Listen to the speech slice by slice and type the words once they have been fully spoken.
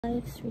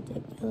Life's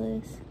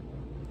ridiculous.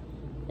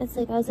 It's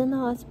like I was in the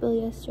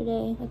hospital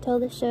yesterday. I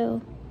told the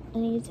show I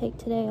need to take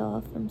today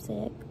off. I'm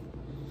sick.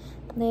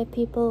 They have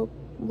people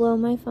blow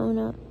my phone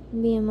up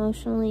and be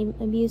emotionally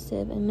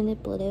abusive and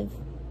manipulative.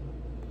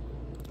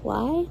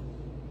 Why?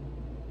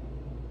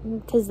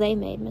 Because they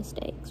made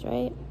mistakes,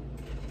 right?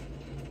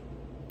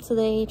 So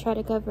they try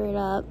to cover it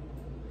up.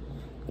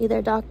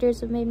 Either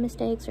doctors have made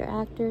mistakes, or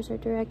actors or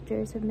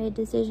directors have made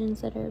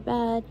decisions that are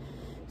bad.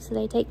 So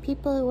they take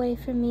people away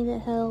from me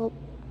that help,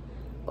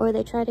 or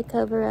they try to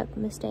cover up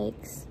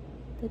mistakes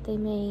that they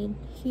made,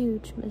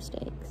 huge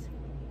mistakes.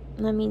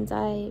 And that means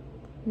I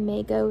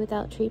may go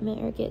without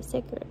treatment or get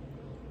sicker.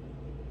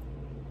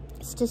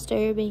 It's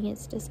disturbing,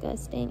 it's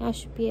disgusting. I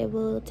should be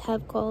able to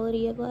have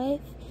quality of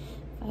life.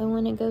 If I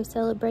want to go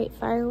celebrate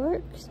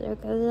fireworks or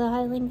go to the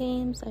Highland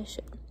Games, I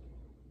should.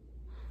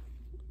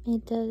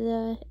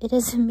 It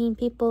doesn't mean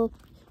people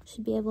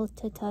should be able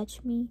to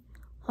touch me,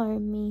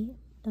 harm me,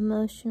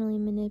 emotionally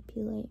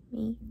manipulate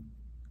me.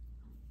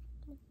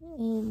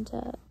 And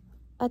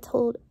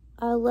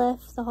I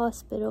left the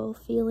hospital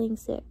feeling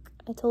sick.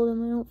 I told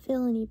him I don't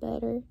feel any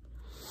better,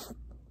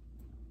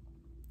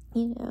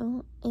 you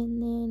know,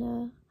 and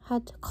then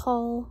had to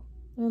call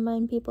and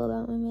remind people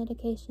about my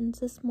medications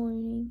this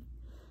morning.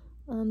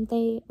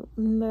 They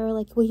were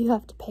like, well, you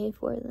have to pay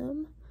for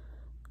them.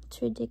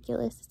 It's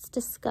ridiculous. It's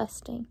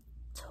disgusting.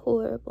 It's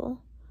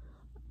horrible.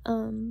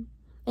 And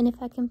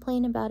if I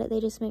complain about it,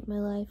 they just make my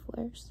life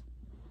worse.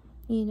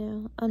 You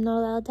know, I'm not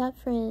allowed to have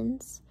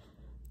friends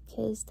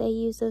because they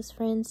use those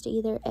friends to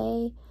either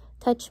A,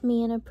 touch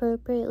me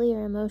inappropriately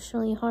or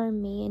emotionally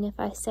harm me. And if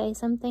I say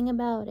something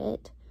about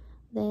it,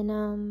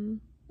 then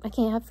I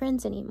can't have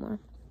friends anymore.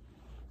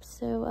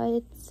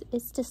 So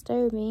it's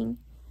disturbing.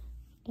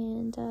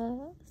 And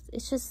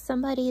it's just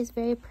somebody is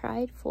very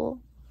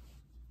prideful.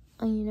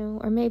 You know,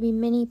 or maybe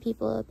many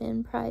people have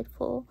been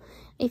prideful.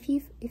 If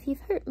you've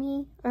hurt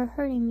me or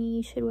hurting me,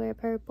 you should wear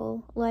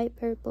purple, light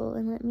purple,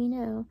 and let me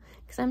know,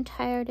 because I'm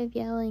tired of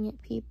yelling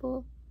at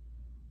people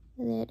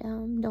that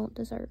don't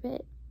deserve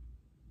it.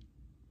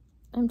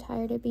 I'm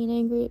tired of being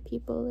angry at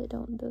people that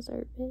don't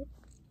deserve it,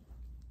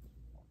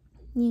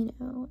 you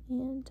know.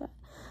 And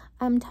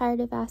I'm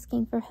tired of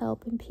asking for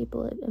help and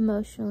people that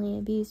emotionally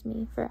abuse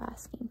me for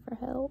asking for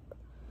help.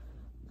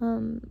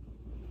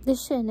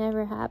 This should have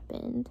never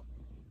happened.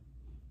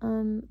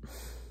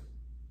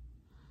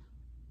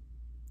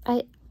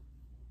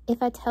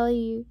 If I tell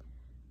you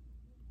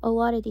a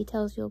lot of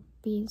details, you'll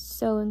be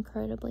so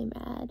incredibly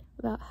mad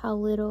about how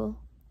little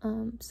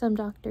some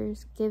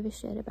doctors give a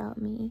shit about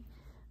me,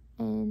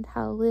 and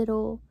how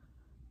little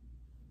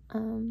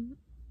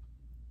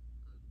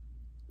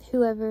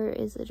whoever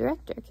is the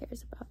director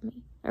cares about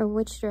me, or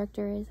which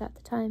director is at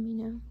the time, you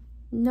know.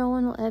 No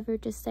one will ever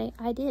just say,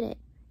 I did it.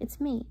 It's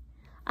me.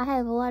 I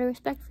have a lot of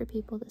respect for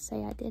people that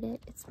say I did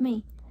it. It's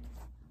me.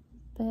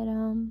 But,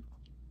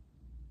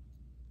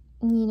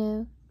 you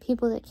know,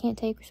 people that can't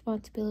take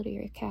responsibility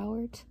are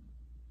cowards.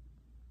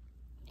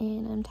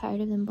 And I'm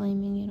tired of them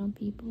blaming it on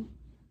people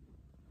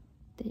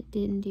that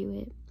didn't do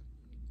it.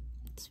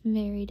 It's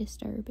very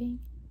disturbing.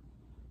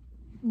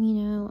 You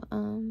know,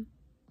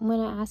 when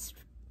I asked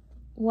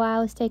why I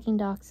was taking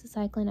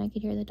doxycycline, I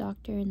could hear the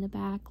doctor in the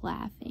back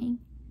laughing.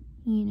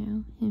 You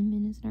know, him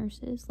and his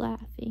nurses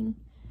laughing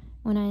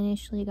when I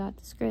initially got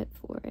the script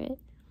for it.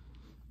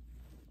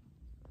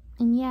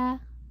 And yeah,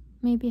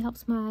 maybe it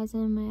helps my eyes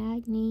and my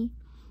acne,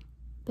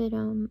 but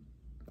you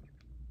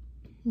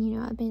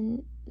know, I've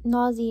been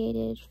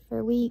nauseated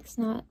for weeks,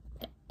 not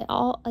at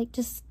all, like,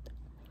 just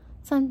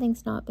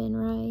something's not been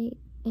right.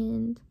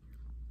 And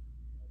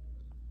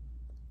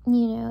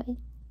you know,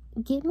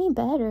 get me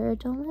better,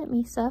 don't let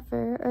me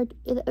suffer. Or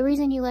the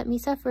reason you let me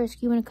suffer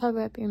is you want to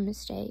cover up your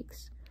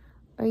mistakes,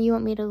 or you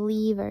want me to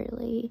leave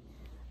early.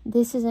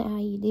 This isn't how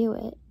you do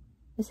it.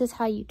 This is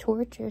how you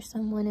torture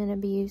someone and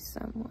abuse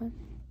someone.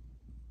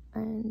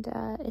 And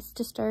it's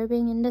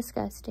disturbing and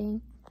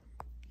disgusting.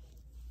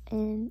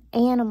 And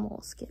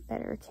animals get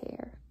better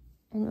care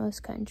in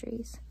most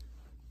countries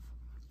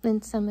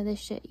than some of the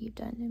shit you've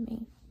done to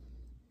me.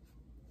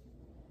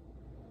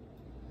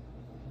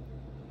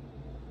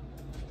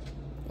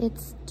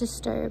 It's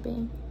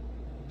disturbing.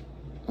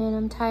 And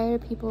I'm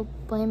tired of people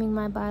blaming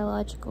my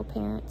biological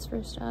parents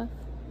for stuff.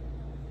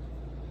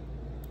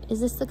 Is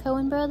this the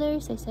Coen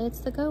brothers? They say it's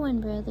the Coen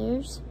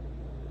brothers.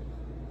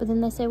 But then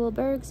they say, well,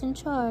 Berg's in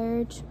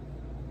charge.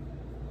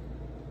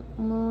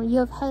 Well, you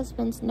have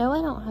husbands. No,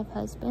 I don't have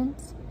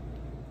husbands.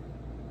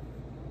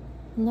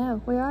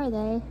 No, where are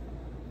they?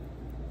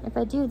 If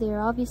I do,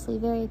 they're obviously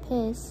very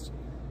pissed.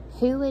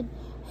 Who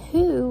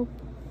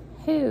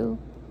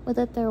would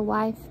let their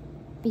wife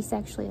be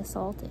sexually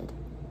assaulted?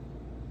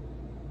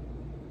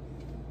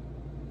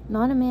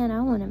 Not a man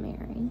I want to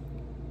marry.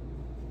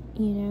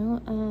 You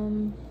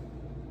know,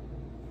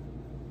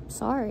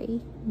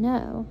 sorry,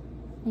 no.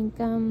 I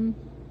think,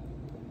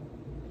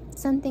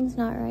 something's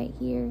not right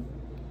here.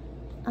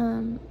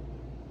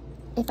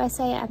 If I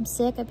say I'm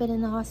sick, I've been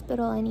in the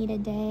hospital, I need a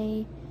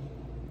day,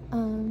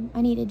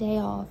 I need a day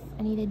off,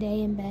 I need a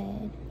day in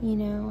bed, you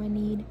know, I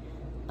need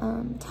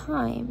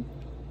time,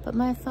 but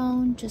my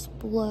phone just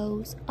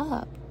blows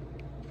up,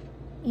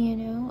 you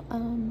know.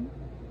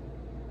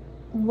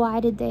 Why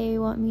did they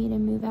want me to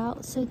move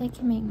out? So they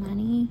can make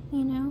money,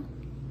 you know.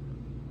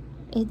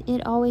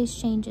 It always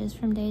changes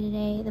from day to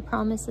day, the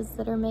promises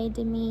that are made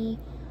to me,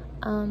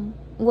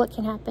 what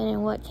can happen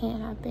and what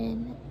can't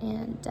happen,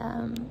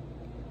 and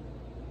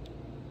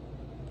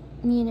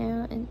you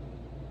know, and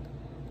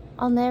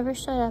I'll never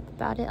shut up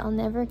about it. I'll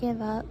never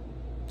give up.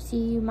 So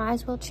you might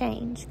as well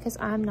change, because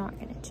I'm not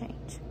going to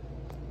change.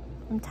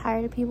 I'm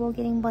tired of people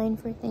getting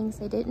blamed for things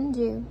they didn't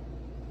do,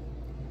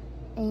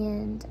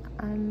 and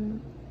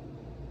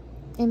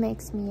it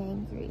makes me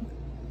angry.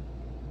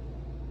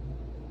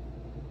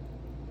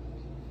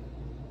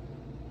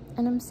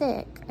 And I'm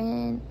sick,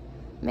 and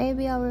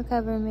maybe I'll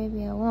recover,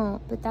 maybe I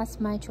won't, but that's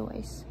my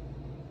choice.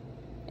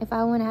 If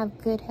I want to have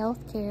good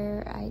health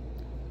care,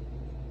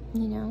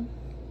 you know,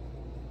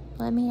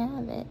 let me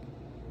have it.